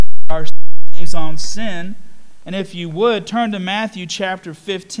our series on sin. And if you would, turn to Matthew chapter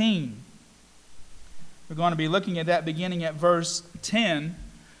 15. We're going to be looking at that beginning at verse 10,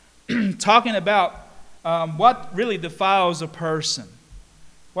 talking about what really defiles a person.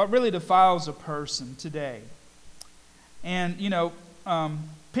 What really defiles a person today. And,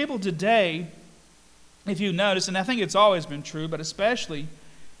 people today, if you notice, and I think it's always been true, but especially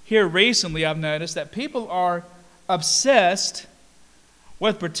here recently I've noticed that people are obsessed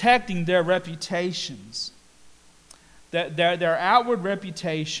with protecting their reputations, their outward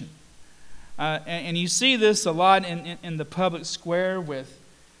reputation. And you see this a lot in the public square with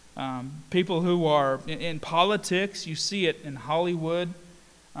people who are in politics. You see it in Hollywood.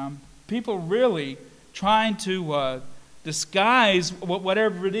 People really trying to disguise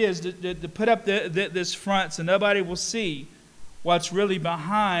whatever it is to put up this front so nobody will see what's really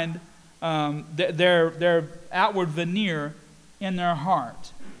behind their outward veneer in their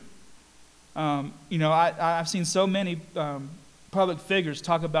heart. I've seen so many public figures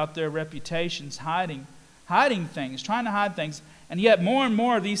talk about their reputations, hiding things, trying to hide things, and yet more and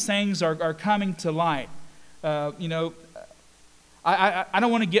more of these things are coming to light. I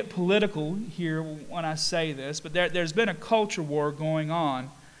don't want to get political here when I say this, but there's been a culture war going on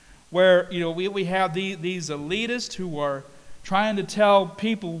where we have these elitists who are trying to tell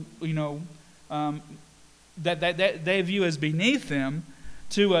people that they view as beneath them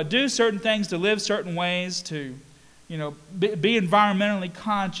to do certain things, to live certain ways, to be environmentally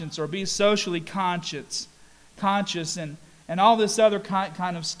conscious or be socially conscious and all this other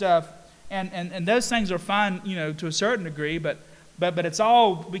kind of stuff, and those things are fine to a certain degree, but it's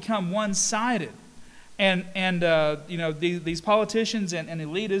all become one-sided, and these politicians and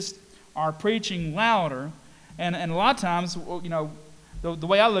elitists are preaching louder, and a lot of times the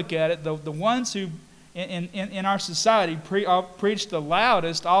way I look at it, the ones who in our society preach the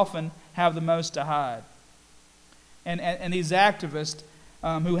loudest often have the most to hide, and these activists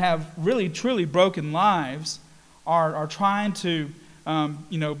who have really truly broken lives are trying to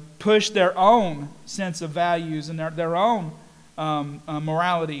push their own sense of values and their own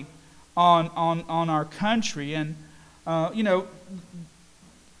morality on our country, and how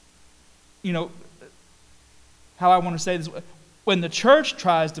I want to say this: when the church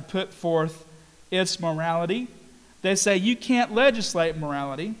tries to put forth its morality, they say you can't legislate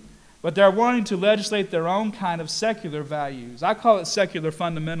morality, but they're wanting to legislate their own kind of secular values. I call it secular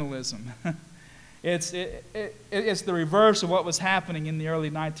fundamentalism. It's the reverse of what was happening in the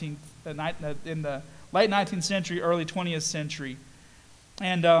in the late 19th century, early 20th century.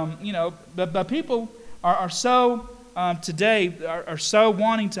 And, but people are so, today, are so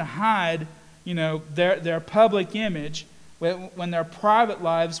wanting to hide, their public image when their private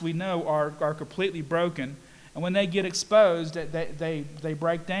lives, we know, are completely broken. And when they get exposed, they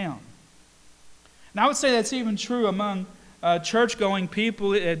break down. And I would say that's even true among church-going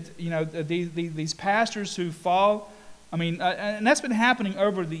people, these pastors who fall. And that's been happening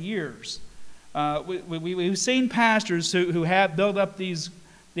over the years. We've seen pastors who have built up these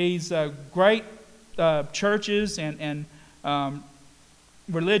great churches and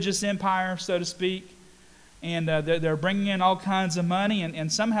religious empire, so to speak, and they're bringing in all kinds of money,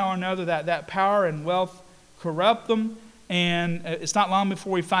 and somehow or another that power and wealth corrupt them, and it's not long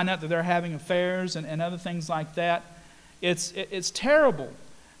before we find out that they're having affairs and other things like that. It's terrible,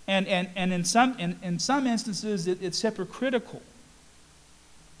 and in some instances it's hypocritical.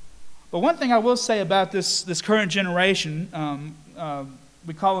 But one thing I will say about this current generation,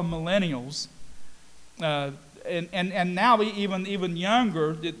 we call them millennials, and now even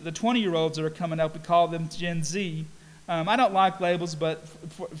younger, the 20-year-olds that are coming up, we call them Gen Z. I don't like labels, but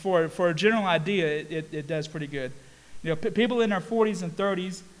for a general idea, it does pretty good. People in their 40s and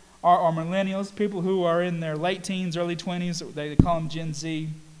 30s are millennials. People who are in their late teens, early 20s, they call them Gen Z.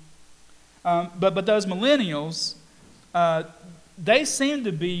 But those millennials, they seem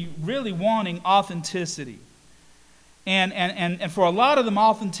to be really wanting authenticity. And for a lot of them,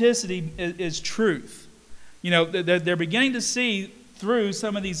 authenticity is truth. They're beginning to see through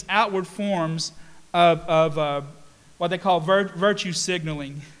some of these outward forms of what they call virtue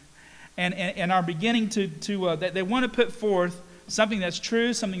signaling, and are beginning to they want to put forth something that's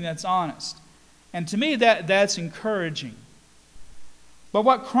true, something that's honest. And to me, that's encouraging. But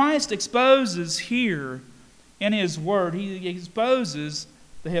what Christ exposes here in His Word, He exposes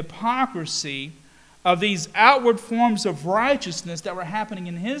the hypocrisy of these outward forms of righteousness that were happening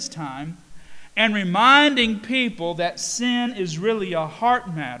in His time, and reminding people that sin is really a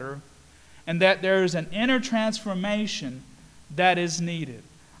heart matter, and that there is an inner transformation that is needed.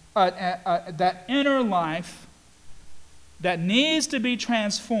 That inner life that needs to be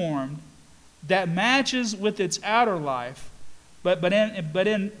transformed, that matches with its outer life, but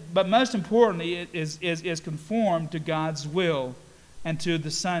most importantly, it is conformed to God's will and to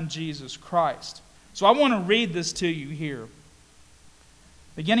the Son, Jesus Christ. So I want to read this to you here.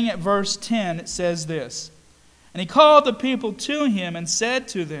 Beginning at verse 10, it says this, "And he called the people to him and said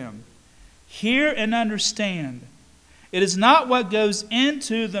to them, 'Hear and understand. It is not what goes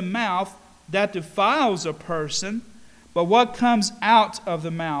into the mouth that defiles a person, but what comes out of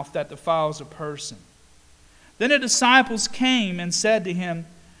the mouth that defiles a person.' Then the disciples came and said to him,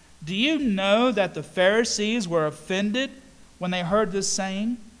 'Do you know that the Pharisees were offended when they heard this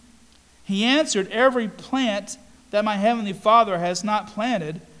saying?' He answered, 'Every plant that my heavenly Father has not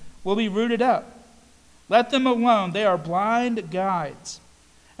planted will be rooted up. Let them alone, they are blind guides.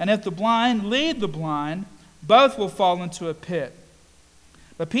 And if the blind lead the blind, both will fall into a pit.'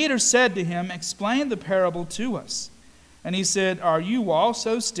 But Peter said to him, 'Explain the parable to us.' And he said, 'Are you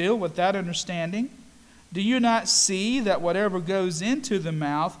also still without understanding? Do you not see that whatever goes into the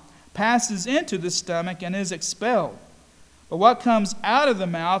mouth passes into the stomach and is expelled? But what comes out of the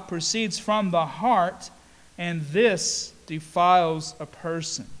mouth proceeds from the heart, and this defiles a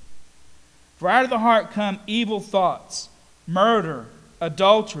person. For out of the heart come evil thoughts, murder,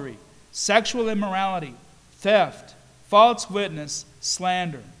 adultery, sexual immorality, theft, false witness,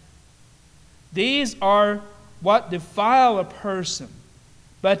 slander. These are what defile a person,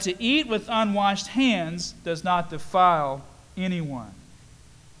 but to eat with unwashed hands does not defile anyone.'"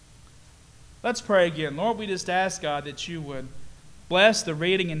 Let's pray again. Lord, we just ask, God, that you would bless the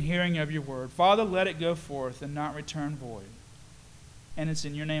reading and hearing of your word. Father, let it go forth and not return void. And it's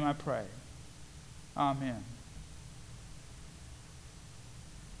in your name I pray. Amen.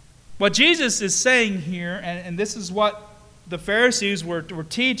 What Jesus is saying here, and this is what the Pharisees were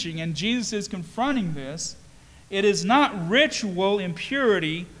teaching, and Jesus is confronting this, it is not ritual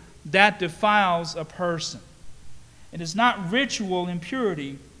impurity that defiles a person. It is not ritual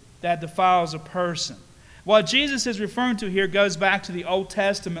impurity that defiles a person. What Jesus is referring to here goes back to the Old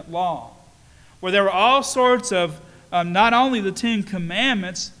Testament law, where there were all sorts of, not only the Ten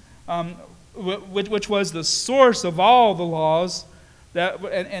Commandments, which was the source of all the laws,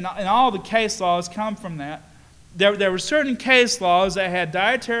 and all the case laws come from that. There were certain case laws that had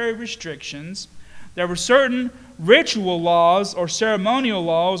dietary restrictions. There were certain ritual laws or ceremonial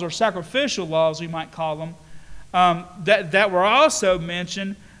laws or sacrificial laws, we might call them, that were also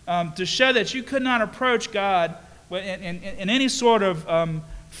mentioned to show that you could not approach God in any sort of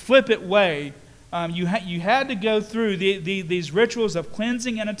flippant way. You had to go through these rituals of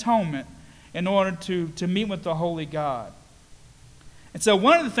cleansing and atonement in order to meet with the holy God. And so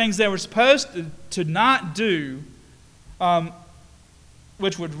one of the things they were supposed to not do,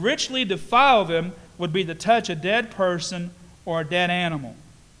 which would richly defile them, would be to touch a dead person or a dead animal.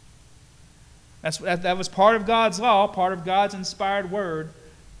 That was part of God's law, part of God's inspired word.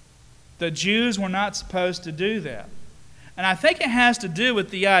 The Jews were not supposed to do that. And I think it has to do with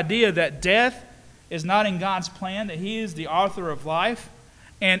the idea that death is not in God's plan, that He is the author of life,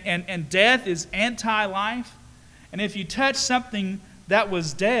 and death is anti-life. And if you touch something that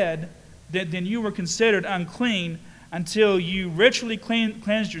was dead, then you were considered unclean until you ritually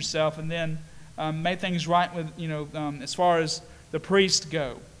cleansed yourself and then made things right with, as far as the priests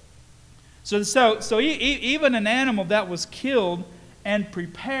go. So even an animal that was killed and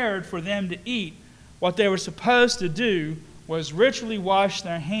prepared for them to eat, what they were supposed to do was ritually wash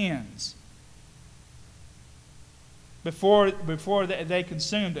their hands before they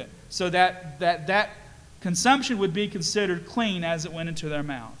consumed it, so that consumption would be considered clean as it went into their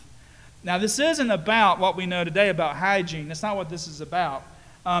mouth. Now, this isn't about what we know today about hygiene. That's not what this is about.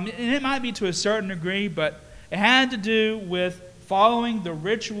 And it might be to a certain degree, but it had to do with following the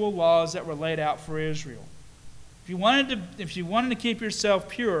ritual laws that were laid out for Israel. If you wanted to keep yourself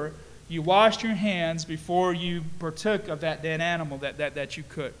pure, you washed your hands before you partook of that dead animal that you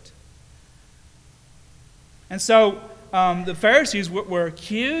cooked. And so the Pharisees were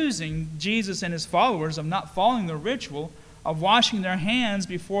accusing Jesus and his followers of not following the ritual of washing their hands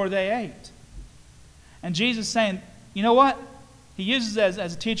before they ate. And Jesus saying, you know what? He uses it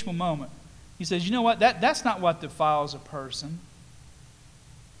as a teachable moment. He says, you know what? That's not what defiles a person.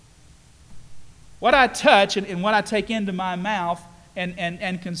 What I touch and what I take into my mouth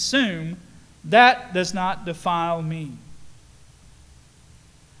and consume, that does not defile me.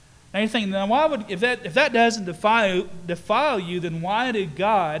 Now you think, now if that doesn't defile you, then why did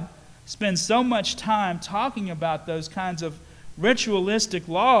God spend so much time talking about those kinds of ritualistic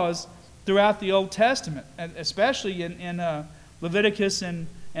laws throughout the Old Testament, especially in Leviticus and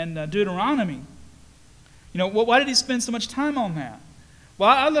Deuteronomy? Why did he spend so much time on that? Well,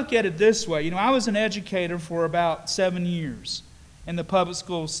 I look at it this way. I was an educator for about 7 years in the public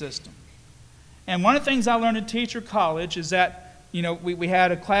school system. And one of the things I learned at Teacher College is that, we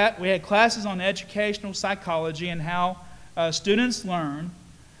had classes on educational psychology and how students learn.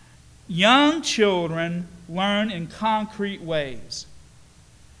 Young children learn in concrete ways.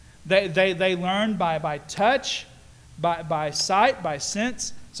 They learn by touch, by sight, by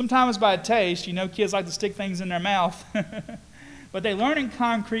sense, sometimes by taste. Kids like to stick things in their mouth. But they learn in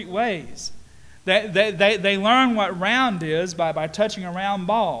concrete ways. They learn what round is by touching a round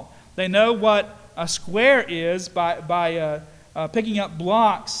ball. They know what a square is by picking up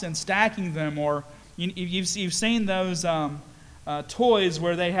blocks and stacking them. Or you've seen those toys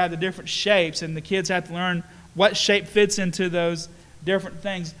where they have the different shapes, and the kids have to learn what shape fits into those different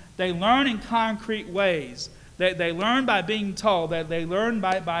things. They learn in concrete ways. They learn by being told. They learn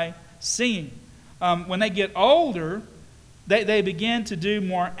by seeing. When they get older, they begin to do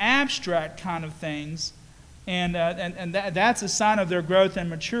more abstract kind of things, and that's a sign of their growth and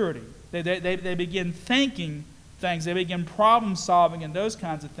maturity. They begin thinking things. They begin problem solving and those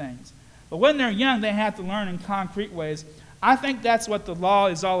kinds of things. But when they're young, they have to learn in concrete ways. I think that's what the law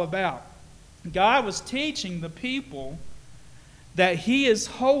is all about. God was teaching the people that He is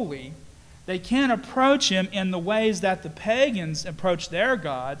holy. They can't approach Him in the ways that the pagans approach their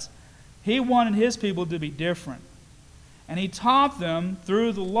gods. He wanted His people to be different. And He taught them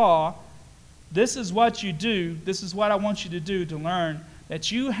through the law, this is what you do, this is what I want you to do to learn,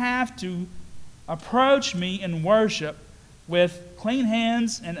 that you have to approach me in worship with clean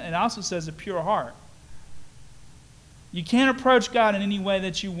hands, and it also says a pure heart. You can't approach God in any way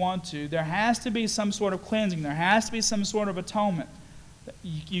that you want to. There has to be some sort of cleansing. There has to be some sort of atonement.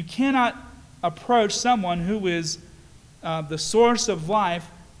 You cannot approach someone who is the source of life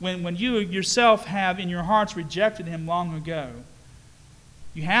when you yourself have in your hearts rejected Him long ago.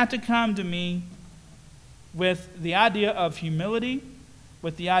 You have to come to me with the idea of humility,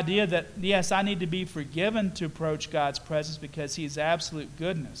 with the idea that, yes, I need to be forgiven to approach God's presence because He is absolute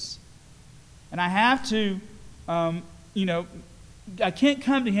goodness. And I have to, I can't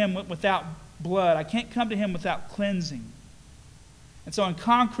come to Him without blood. I can't come to Him without cleansing. And so in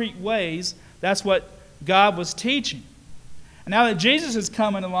concrete ways, that's what God was teaching. And now that Jesus is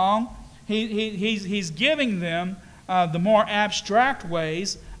coming along, He's giving them the more abstract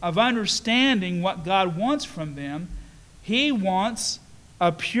ways of understanding what God wants from them. He wants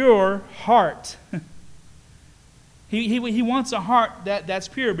a pure heart. He wants a heart that's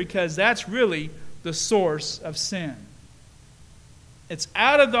pure, because that's really the source of sin. It's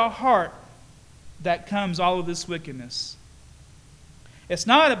out of the heart that comes all of this wickedness. It's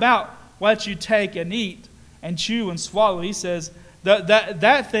not about what you take and eat and chew and swallow. He says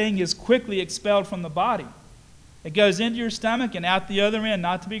that thing is quickly expelled from the body. It goes into your stomach and out the other end,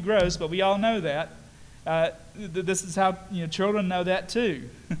 not to be gross, but we all know that. This is how children know that too.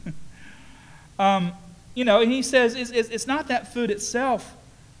 And he says it's not that food itself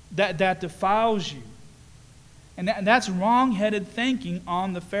that defiles you. And that's wrong-headed thinking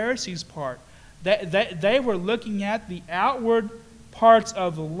on the Pharisees' part. They were looking at the outward parts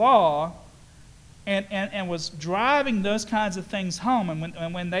of the law and was driving those kinds of things home.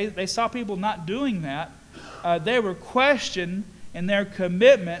 And when they saw people not doing that, they were questioned in their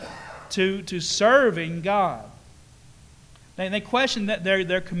commitment to serving God. They questioned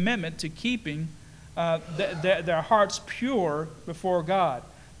their commitment to keeping their hearts pure before God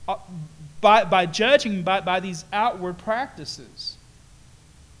by judging by these outward practices.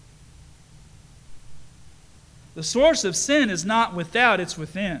 The source of sin is not without, it's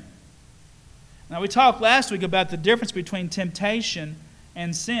within. Now, we talked last week about the difference between temptation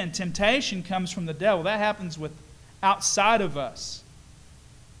and sin. Temptation comes from the devil. That happens outside of us.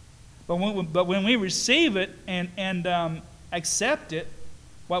 But when we receive it and accept it,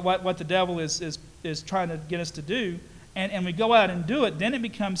 what the devil is trying to get us to do, and we go out and do it, then it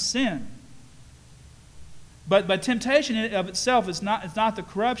becomes sin. But temptation in of itself is not the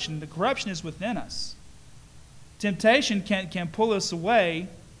corruption. The corruption is within us. Temptation can pull us away,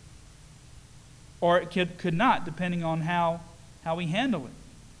 or it could not, depending on how we handle it.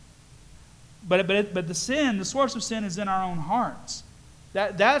 But the source of sin is in our own hearts.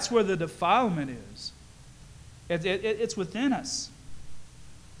 That's where the defilement is. It's within us.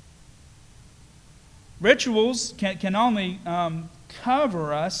 Rituals can only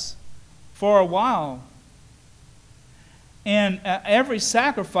cover us for a while. And every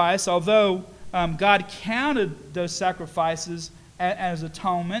sacrifice, although God counted those sacrifices as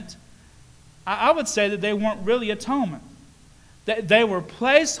atonement, I would say that they weren't really atonement. They were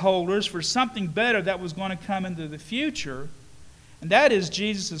placeholders for something better that was going to come into the future, and that is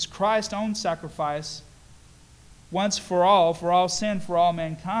Jesus Christ's own sacrifice once for all sin, for all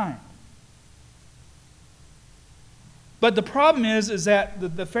mankind. But the problem is that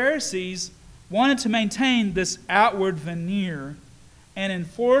the Pharisees wanted to maintain this outward veneer and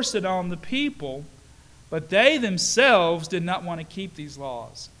enforce it on the people, but they themselves did not want to keep these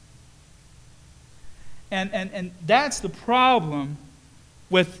laws. And that's the problem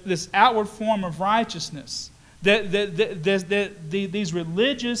with this outward form of righteousness. These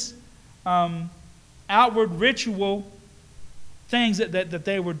religious, outward ritual things that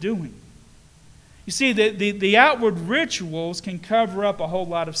they were doing. You see, the outward rituals can cover up a whole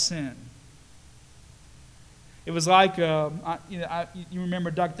lot of sin. It was like, you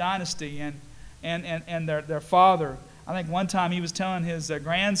remember Duck Dynasty and their father. I think one time he was telling his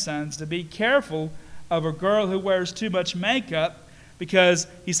grandsons to be careful of a girl who wears too much makeup, because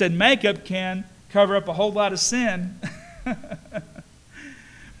he said makeup can cover up a whole lot of sin.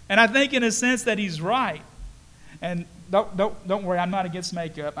 And I think in a sense that he's right. And don't worry, I'm not against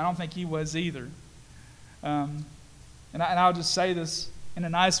makeup. I don't think he was either. And I'll just say this in a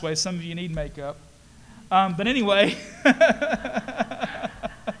nice way. Some of you need makeup. But anyway,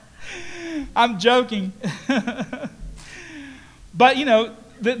 I'm joking. But, you know,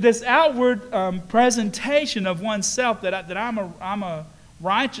 this outward presentation of oneself that I'm a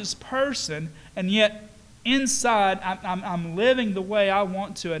righteous person, and yet inside I'm living the way I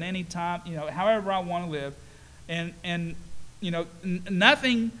want to at any time, you know, however I want to live, and you know,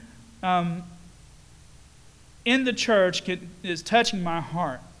 nothing in the church is touching my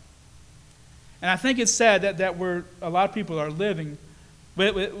heart. And I think it's sad that a lot of people are living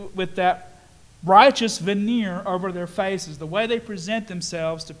with that righteous veneer over their faces, the way they present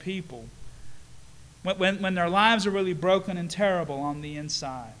themselves to people, when their lives are really broken and terrible on the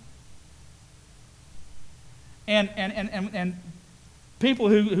inside. And people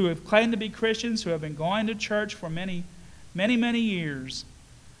who have claimed to be Christians, who have been going to church for many, many, many years,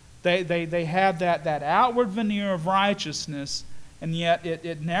 they have that outward veneer of righteousness, and yet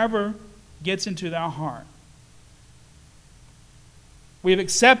it never gets into their heart. We've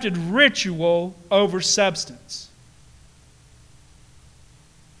accepted ritual over substance.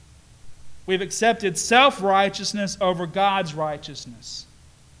 We've accepted self-righteousness over God's righteousness.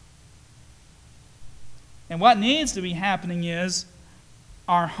 And what needs to be happening is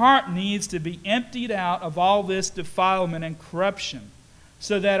our heart needs to be emptied out of all this defilement and corruption,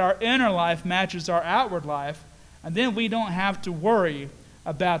 so that our inner life matches our outward life, and then we don't have to worry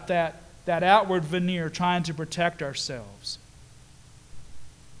about that outward veneer trying to protect ourselves.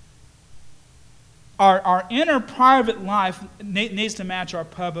 Our inner private life needs to match our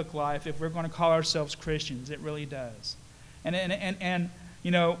public life if we're going to call ourselves Christians. It really does. And you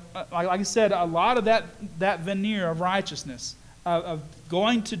know, like I said, a lot of that veneer of righteousness, of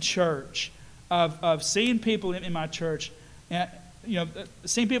going to church, of seeing people in my church, and, you know,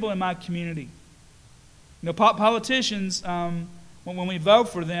 seeing people in my community. You know, politicians, when we vote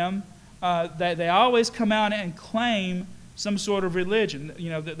for them, they always come out and claim some sort of religion. You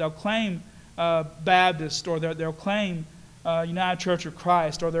know, they'll claim Baptist, or they'll claim United Church of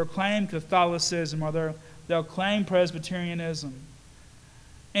Christ, or they'll claim Catholicism, or they'll claim Presbyterianism.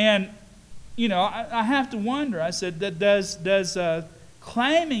 And, you know, I have to wonder, I said, does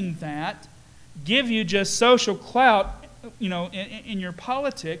claiming that give you just social clout, you know, in your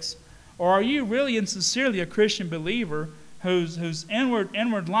politics, or are you really and sincerely a Christian believer whose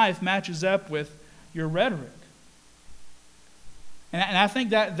inward life matches up with your rhetoric? And I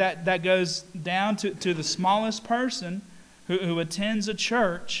think that goes down to the smallest person who attends a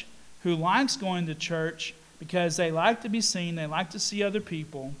church, who likes going to church because they like to be seen, they like to see other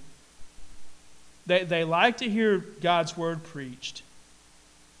people, they like to hear God's word preached,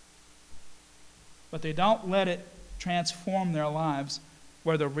 but they don't let it transform their lives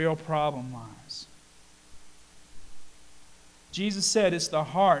where the real problem lies. Jesus said it's the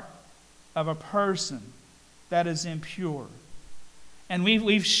heart of a person that is impure. And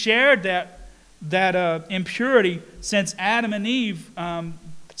we've shared that impurity since Adam and Eve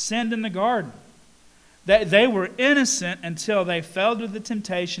sinned in the garden. They were innocent until they fell to the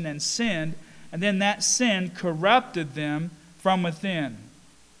temptation and sinned, and then that sin corrupted them from within.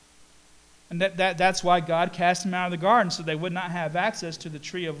 And that's why God cast them out of the garden, so they would not have access to the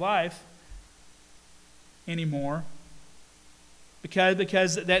tree of life anymore.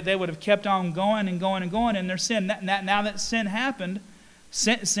 Because they would have kept on going and going and going in their sin. Now that sin happened,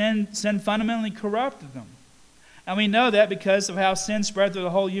 sin fundamentally corrupted them. And we know that because of how sin spread through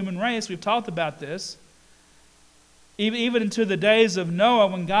the whole human race. We've talked about this. Even into the days of Noah,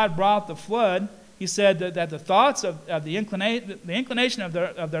 when God brought the flood, he said that the thoughts of the inclination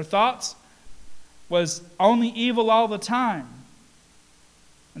of their thoughts was only evil all the time.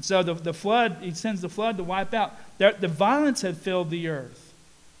 And so the flood, he sends the flood to wipe out. The violence had filled the earth.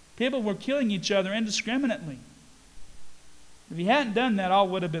 People were killing each other indiscriminately. If he hadn't done that, all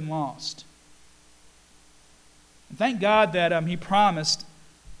would have been lost. And thank God that he promised,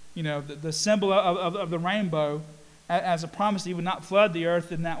 the symbol of the rainbow as a promise that he would not flood the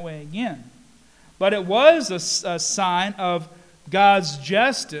earth in that way again. But it was a sign of God's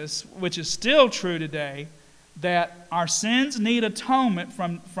justice, which is still true today, that our sins need atonement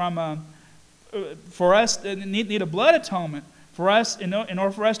for us, need a blood atonement for us in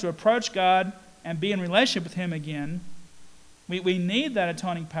order for us to approach God and be in relationship with Him again. We need that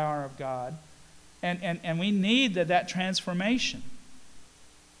atoning power of God, and we need that transformation.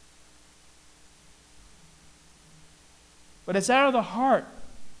 But it's out of the heart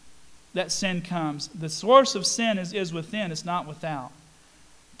that sin comes. The source of sin is within, it's not without.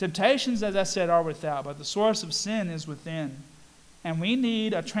 Temptations, as I said, are without, but the source of sin is within. And we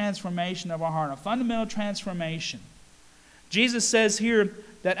need a transformation of our heart, a fundamental transformation. Jesus says here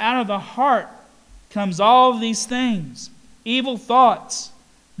that out of the heart comes all of these things: evil thoughts,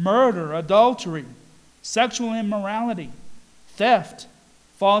 murder, adultery, sexual immorality, theft,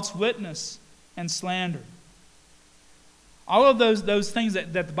 false witness, and slander. All of those things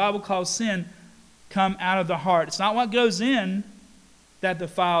that the Bible calls sin come out of the heart. It's not what goes in that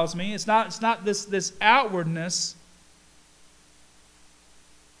defiles me. It's not this outwardness,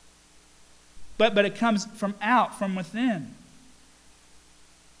 but it comes from within.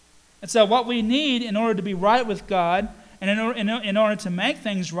 And so what we need in order to be right with God and in order to make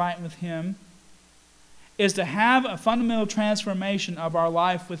things right with Him is to have a fundamental transformation of our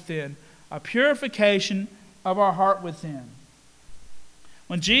life within, a purification of our heart within.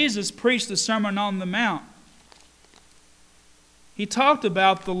 When Jesus preached the Sermon on the Mount, He talked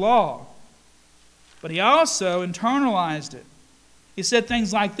about the law, but He also internalized it. He said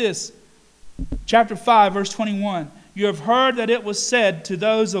things like this, chapter 5, verse 21, "You have heard that it was said to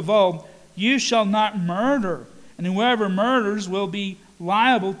those of old, 'You shall not murder, and whoever murders will be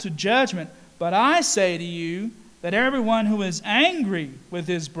liable to judgment.' But I say to you that everyone who is angry with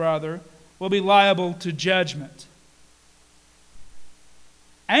his brother will be liable to judgment."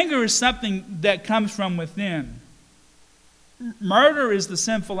 Anger is something that comes from within. Murder is the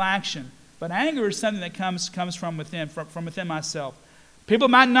sinful action, but anger is something that comes from within, from within myself. People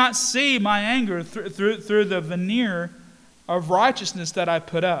might not see my anger through the veneer of righteousness that I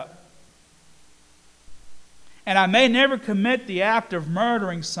put up. And I may never commit the act of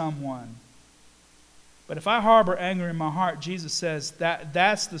murdering someone. But if I harbor anger in my heart, Jesus says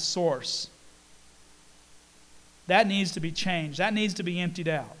that's the source. That needs to be changed. That needs to be emptied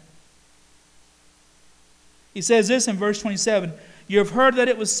out. He says this in verse 27, "You have heard that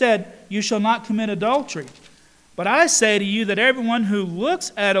it was said, 'You shall not commit adultery.' But I say to you that everyone who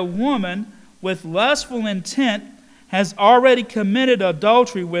looks at a woman with lustful intent has already committed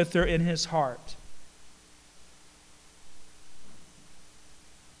adultery with her in his heart."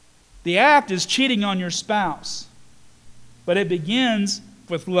 The act is cheating on your spouse, but it begins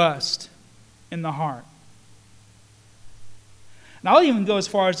with lust in the heart. And I'll even go as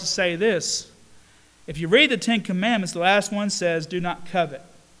far as to say this. If you read the Ten Commandments, the last one says, "Do not covet."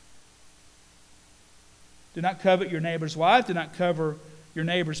 Do not covet your neighbor's wife. Do not covet your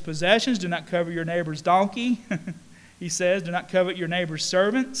neighbor's possessions. Do not covet your neighbor's donkey. He says, do not covet your neighbor's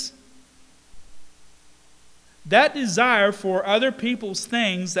servants. That desire for other people's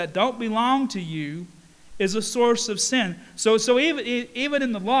things that don't belong to you is a source of sin. So even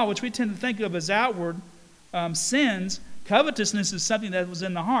in the law, which we tend to think of as outward sins, covetousness is something that was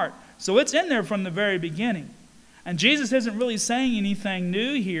in the heart. So it's in there from the very beginning. And Jesus isn't really saying anything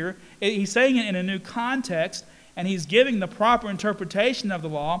new here. He's saying it in a new context, and He's giving the proper interpretation of the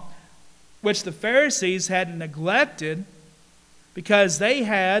law, which the Pharisees had neglected because they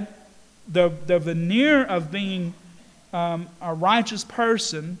had the veneer of being a righteous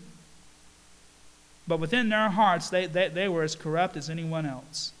person, but within their hearts, they were as corrupt as anyone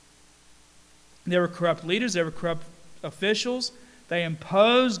else. They were corrupt leaders. They were corrupt officials. They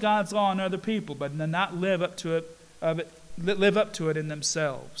imposed God's law on other people, but did not live up to it in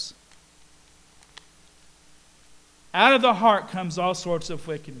themselves. Out of the heart comes all sorts of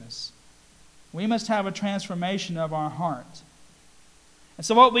wickedness. We must have a transformation of our heart. And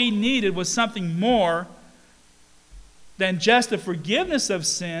so what we needed was something more than just the forgiveness of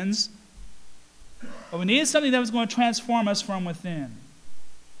sins, but we needed something that was going to transform us from within.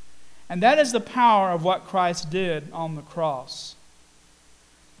 And that is the power of what Christ did on the cross.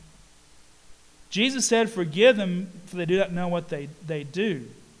 Jesus said, "Forgive them, for they do not know what they do."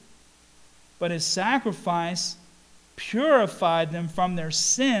 But his sacrifice purified them from their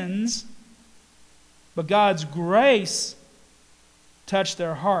sins, but God's grace touched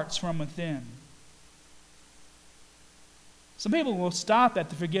their hearts from within. Some people will stop at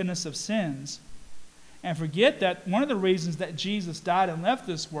the forgiveness of sins and forget that one of the reasons that Jesus died and left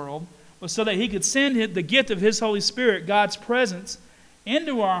this world was so that he could send the gift of his Holy Spirit, God's presence,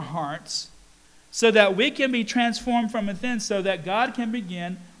 into our hearts so that we can be transformed from within, so that God can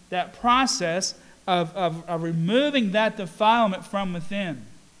begin that process of removing that defilement from within.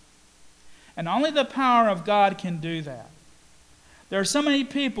 And only the power of God can do that. There are so many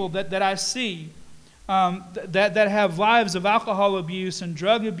people that I see that have lives of alcohol abuse and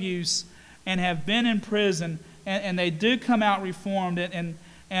drug abuse and have been in prison, and they do come out reformed, and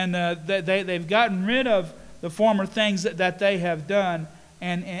they've gotten rid of the former things that they have done,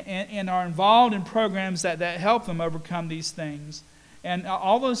 and are involved in programs that help them overcome these things. And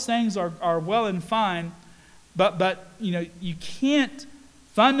all those things are well and fine, but you can't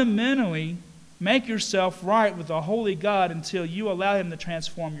fundamentally make yourself right with a holy God until you allow him to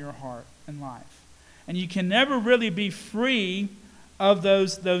transform your heart and life. And you can never really be free of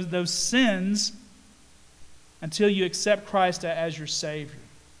those sins until you accept Christ as your Savior.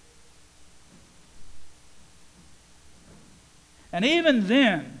 And even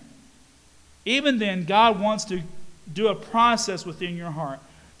then, God wants to do a process within your heart.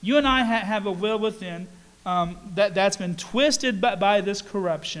 You and I have a will within that's been twisted by this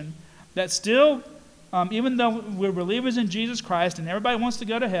corruption, that still, even though we're believers in Jesus Christ and everybody wants to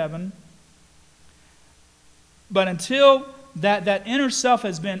go to heaven, but until that inner self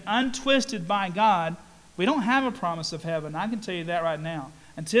has been untwisted by God, we don't have a promise of heaven. I can tell you that right now.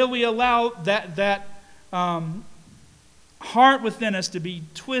 Until we allow that heart within us to be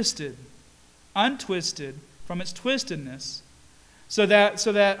twisted, untwisted from its twistedness, so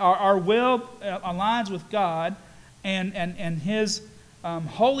that our will aligns with God, and his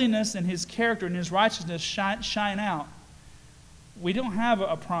holiness and his character and his righteousness shine out, we don't have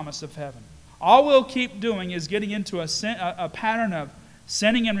a promise of heaven. All we'll keep doing is getting into a pattern of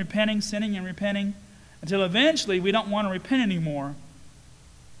sinning and repenting, until eventually we don't want to repent anymore,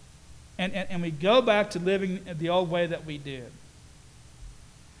 and we go back to living the old way that we did.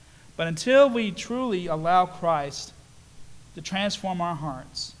 But until we truly allow Christ to transform our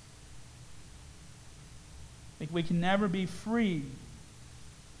hearts, we can never be free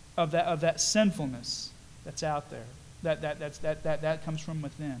of that sinfulness that's out there, that comes from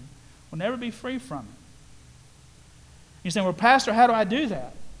within. We'll never be free from it. You're saying, "Well, Pastor, how do I do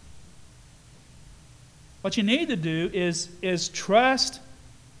that?" What you need to do is trust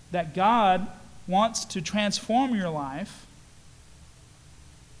that God wants to transform your life,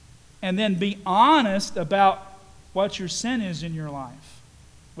 and then be honest about what your sin is in your life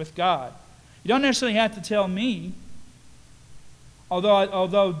with God. You don't necessarily have to tell me,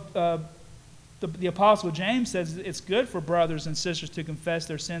 although the Apostle James says it's good for brothers and sisters to confess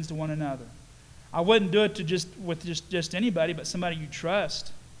their sins to one another. I wouldn't do it with just anybody, but somebody you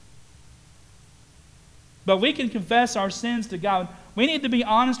trust. But we can confess our sins to God. We need to be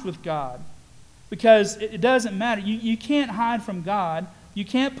honest with God, because it doesn't matter. You can't hide from God. You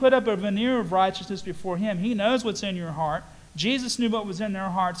can't put up a veneer of righteousness before him. He knows what's in your heart. Jesus knew what was in their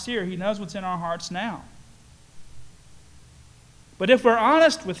hearts here. He knows what's in our hearts now. But if we're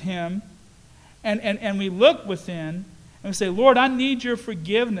honest with him, and we look within, and we say, "Lord, I need your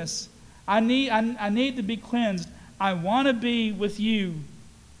forgiveness. I need to be cleansed. I want to be with you,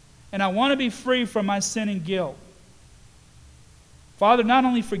 and I want to be free from my sin and guilt. Father, not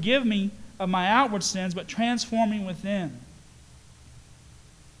only forgive me of my outward sins, but transform me within."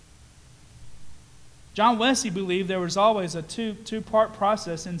 John Wesley believed there was always a two-part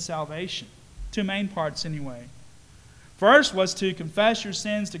process in salvation. Two main parts anyway. First was to confess your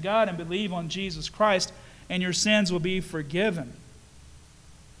sins to God and believe on Jesus Christ, and your sins will be forgiven.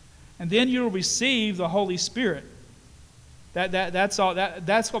 And then you will receive the Holy Spirit. That's all.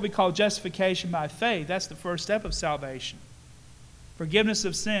 That's what we call justification by faith. That's the first step of salvation. Forgiveness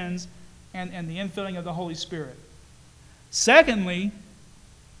of sins and the infilling of the Holy Spirit. Secondly,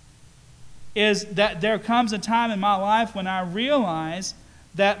 is that there comes a time in my life when I realize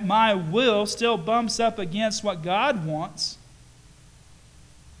that my will still bumps up against what God wants,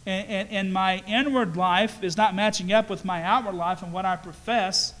 and my inward life is not matching up with my outward life and what I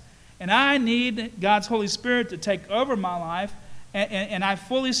profess, and I need God's Holy Spirit to take over my life, and I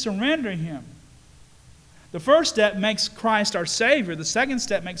fully surrender him. The first step makes Christ our Savior. The second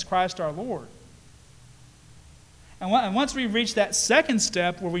step makes Christ our Lord. And once we reach that second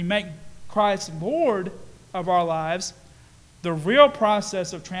step where we make Christ Lord of our lives, the real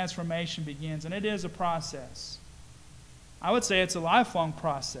process of transformation begins. And it is a process. I would say it's a lifelong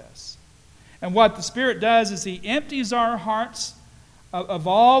process. And what the Spirit does is He empties our hearts of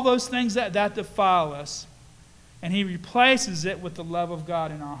all those things that defile us, and He replaces it with the love of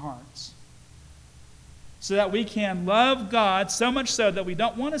God in our hearts. So that we can love God so much so that we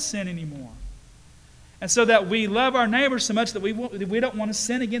don't want to sin anymore. And so that we love our neighbors so much that we don't want to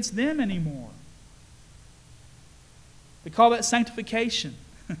sin against them anymore. We call that sanctification.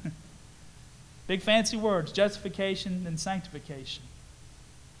 Big fancy words, justification and sanctification.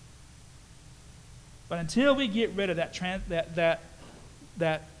 But until we get rid of that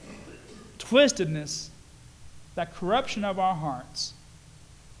twistedness, that corruption of our hearts,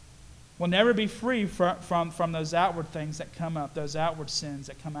 we'll never be free from those outward things that come up, those outward sins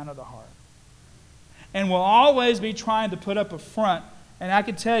that come out of the heart. And we'll always be trying to put up a front. And I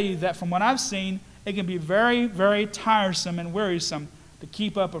can tell you that from what I've seen, it can be very, very tiresome and wearisome to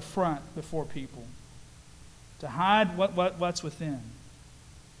keep up a front before people, to hide what's within.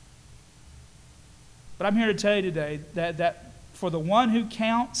 But I'm here to tell you today that for the one who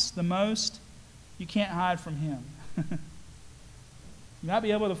counts the most, you can't hide from Him. You might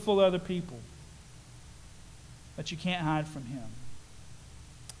be able to fool other people, but you can't hide from Him.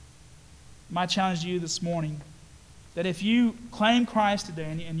 My challenge to you this morning, that if you claim Christ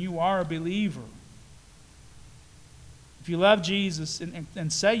today and you are a believer, if you love Jesus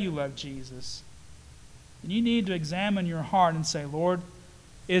and say you love Jesus, then you need to examine your heart and say, Lord,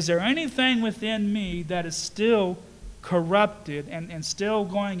 is there anything within me that is still corrupted and still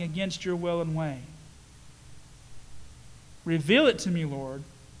going against your will and way? Reveal it to me, Lord.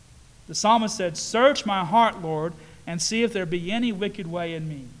 The psalmist said, search my heart, Lord, and see if there be any wicked way in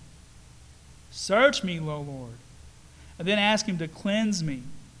me. Search me, O Lord. And then ask Him to cleanse me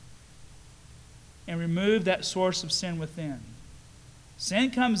and remove that source of sin within.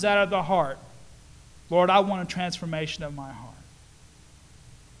 Sin comes out of the heart. Lord, I want a transformation of my heart.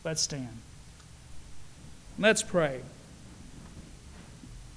 Let's stand. Let's pray.